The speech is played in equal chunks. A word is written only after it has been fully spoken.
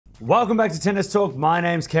Welcome back to Tennis Talk. My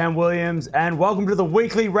name's Cam Williams, and welcome to the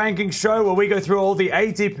weekly rankings show where we go through all the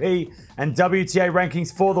ATP and WTA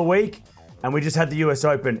rankings for the week. And we just had the US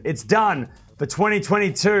Open. It's done for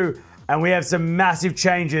 2022, and we have some massive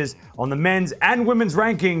changes on the men's and women's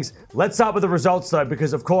rankings. Let's start with the results, though,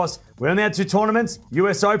 because, of course, we only had two tournaments,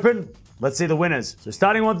 US Open. Let's see the winners. So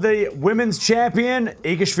starting with the women's champion,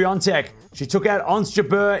 Iga Swiatek. She took out Ons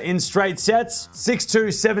Jabeur in straight sets, 6-2,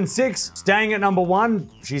 7-6, staying at number one.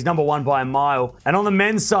 She's number one by a mile. And on the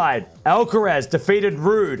men's side, Alcaraz defeated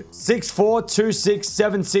Ruud, 6-4, 2-6,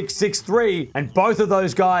 7-6, 6-3. And both of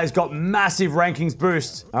those guys got massive rankings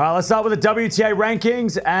boosts. All right, let's start with the WTA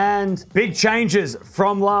rankings and big changes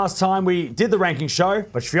from last time we did the ranking show.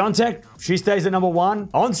 But Swiatek, she stays at number one.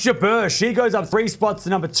 Ons Jabeur, she goes up 3 spots to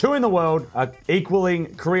number 2 in the world,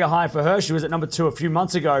 equaling career high for her. She was at number 2 a few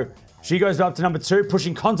months ago. She goes up to number 2,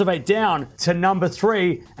 pushing Kontaveit down to number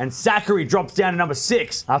 3, and Sakkari drops down to number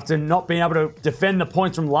 6 after not being able to defend the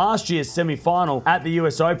points from last year's semi-final at the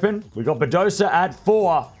US Open. We got Badosa at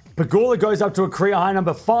 4. Pegula goes up to a career high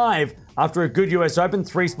number 5 after a good US Open,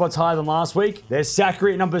 3 spots higher than last week. There's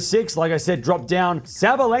Sakkari at number 6. Like I said, dropped down.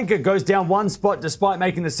 Sabalenka goes down 1 spot despite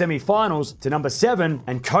making the semi-finals to number 7.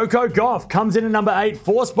 And Coco Gauff comes in at number 8,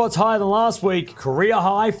 4 spots higher than last week. Career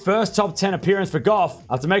high, first top 10 appearance for Gauff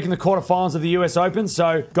after making the quarterfinals of the US Open.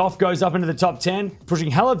 So Gauff goes up into the top 10,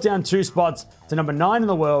 pushing Halep down 2 spots to number 9 in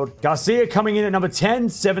the world. Garcia coming in at number 10,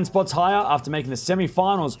 7 spots higher after making the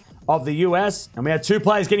semi-finals of the US. And we had 2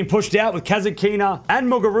 players getting pushed out, with Kasatkina and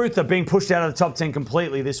Muguruza being pushed out of the top 10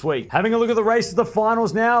 completely this week. Having a look at the race to the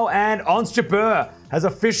finals now, and Ons Jabeur has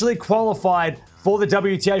officially qualified for the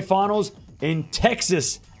WTA Finals in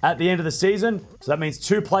Texas at the end of the season. So that means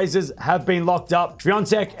 2 places have been locked up.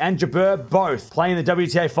 Swiatek and Jabeur both playing the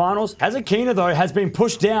WTA Finals. Kasatkina, though, has been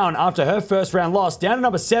pushed down after her first round loss, down to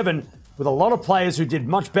number 7, with a lot of players who did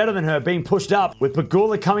much better than her being pushed up, with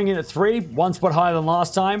Pegula coming in at 3, 1 spot higher than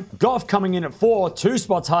last time. Gauff coming in at 4, 2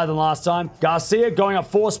 spots higher than last time. Garcia going up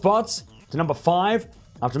 4 spots to number 5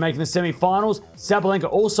 after making the semi-finals.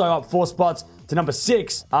 Sabalenka also up 4 spots to number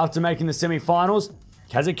 6 after making the semi-finals.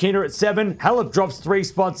 Kasatkina at 7. Halep drops 3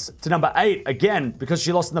 spots to number 8, again, because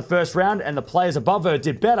she lost in the first round and the players above her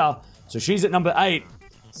did better, so she's at number 8.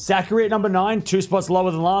 Sakkari at number 9, 2 spots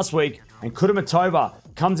lower than last week. And Kudermetova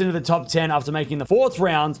comes into the top 10 after making the 4th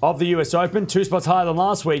round of the US Open, 2 spots higher than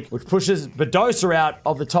last week, which pushes Badosa out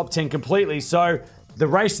of the top 10 completely. So the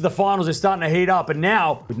race to the finals is starting to heat up, and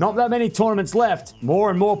now, with not that many tournaments left,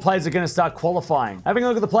 more and more players are going to start qualifying. Having a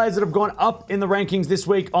look at the players that have gone up in the rankings this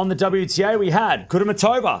week on the WTA, we had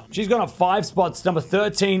Kudermetova. She's gone up 5 spots, number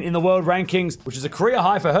 13 in the world rankings, which is a career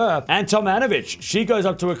high for her. And Tomljanovic, she goes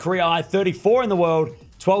up to a career high 34 in the world,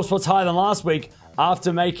 12 spots higher than last week,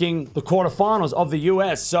 after making the quarterfinals of the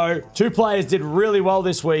US. So 2 players did really well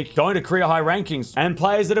this week, going to career high rankings. And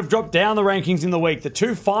players that have dropped down the rankings in the week, the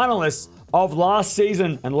 2 finalists of last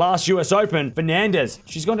season and last US Open, Fernandez,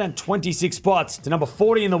 she's gone down 26 spots to number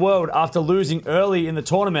 40 in the world after losing early in the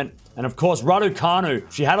tournament. And of course,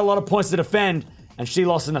 Raducanu, she had a lot of points to defend, and she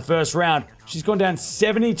lost in the first round. She's gone down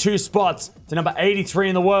 72 spots to number 83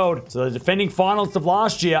 in the world. So the defending finalists of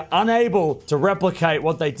last year, unable to replicate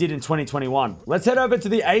what they did in 2021. Let's head over to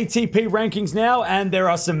the ATP rankings now, and there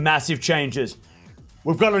are some massive changes.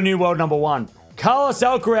 We've got a new world number 1. Carlos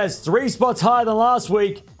Alcaraz, 3 spots higher than last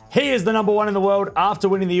week. He is the number 1 in the world after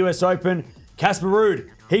winning the US Open. Casper Ruud,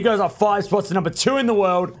 he goes up 5 spots to number 2 in the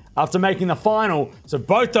world after making the final. So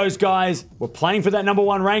both those guys were playing for that number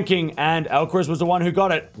 1 ranking, and Alcaraz was the one who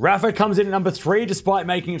got it. Rafa comes in at number 3 despite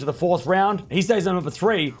making it to the 4th round. He stays at number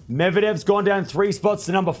 3. Medvedev's gone down 3 spots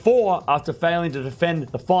to number 4 after failing to defend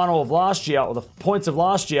the final of last year, or the points of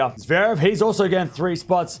last year. Zverev, he's also gone 3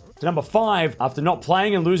 spots to number 5 after not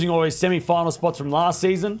playing and losing all his semi-final spots from last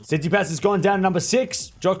season. Tsitsipas has gone down to number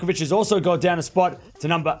 6. Djokovic has also gone down a spot to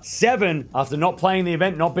number 7 after not playing the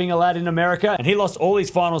event, not being allowed in America, and he lost all his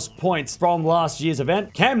finals points from last year's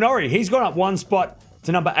event. Cam Norrie, he's gone up 1 spot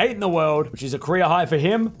to number 8 in the world, which is a career high for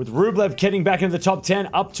him, with Rublev getting back into the top 10,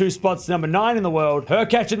 up 2 spots to number 9 in the world.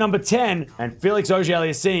 Hurkacz at number 10, and Felix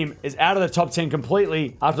Auger-Aliassime is out of the top 10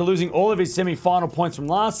 completely after losing all of his semi-final points from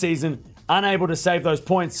last season, unable to save those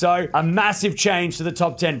points. So a massive change to the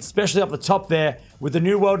top 10, especially up the top there with the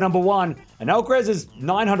new world number 1. And Alcaraz is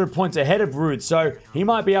 900 points ahead of Ruud, so he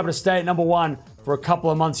might be able to stay at number 1 for a couple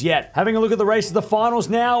of months yet. Having a look at the race of the finals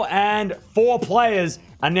now, and 4 players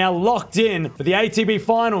are now locked in for the ATP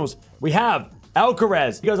Finals. We have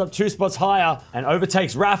Alcaraz. He goes up 2 spots higher and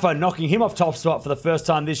overtakes Rafa, knocking him off top spot for the first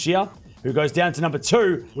time this year, who goes down to number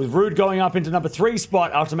 2, with Ruud going up into number 3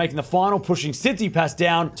 spot after making the final, pushing Tsitsipas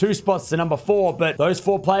down 2 spots to number 4. But those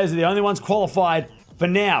 4 players are the only ones qualified For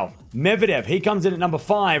now, Medvedev, he comes in at number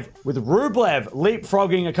 5, with Rublev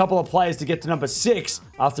leapfrogging a couple of players to get to number 6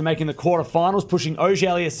 after making the quarterfinals, pushing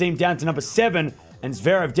Auger-Aliassime down to number 7 and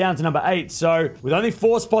Zverev down to number 8. So, with only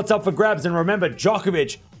 4 spots up for grabs, and remember,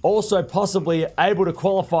 Djokovic also possibly able to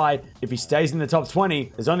qualify if he stays in the top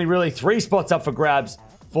 20. There's only really 3 spots up for grabs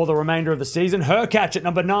for the remainder of the season. Hurkacz at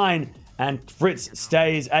number 9, and Fritz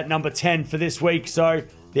stays at number 10 for this week. So,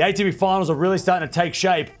 the ATP Finals are really starting to take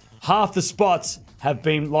shape. Half the spots have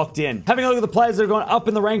been locked in. Having a look at the players that have gone up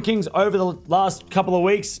in the rankings over the last couple of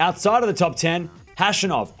weeks, outside of the top 10,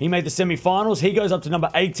 Khachanov, he made the semi-finals. He goes up to number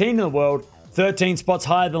 18 in the world, 13 spots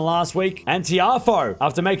higher than last week. And Tiafoe,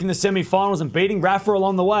 after making the semi-finals and beating Rafa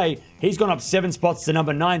along the way, he's gone up 7 spots to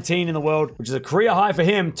number 19 in the world, which is a career high for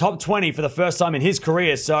him, top 20 for the first time in his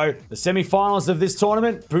career. So the semi-finals of this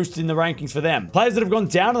tournament boosting the rankings for them. Players that have gone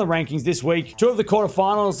down in the rankings this week, 2 of the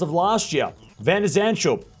quarterfinals of last year. Van der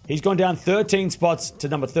Zandschulp, he's gone down 13 spots to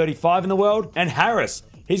number 35 in the world. And Harris,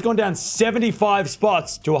 he's gone down 75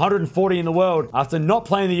 spots to 140 in the world after not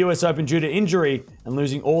playing the US Open due to injury and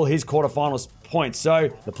losing all his quarterfinals points. So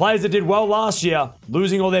the players that did well last year,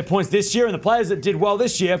 losing all their points this year, and the players that did well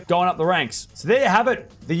this year, going up the ranks. So there you have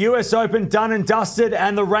it. The US Open done and dusted,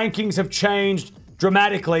 and the rankings have changed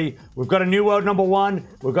dramatically. We've got a new world number 1.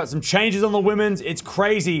 We've got some changes on the women's. It's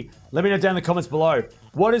crazy. Let me know down in the comments below.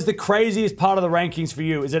 What is the craziest part of the rankings for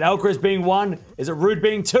you? Is it Alcaraz being 1? Is it Ruud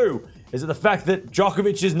being 2? Is it the fact that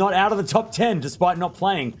Djokovic is not out of the top 10 despite not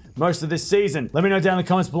playing most of this season? Let me know down in the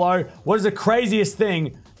comments below. What is the craziest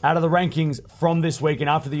thing out of the rankings from this week and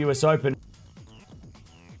after the US Open?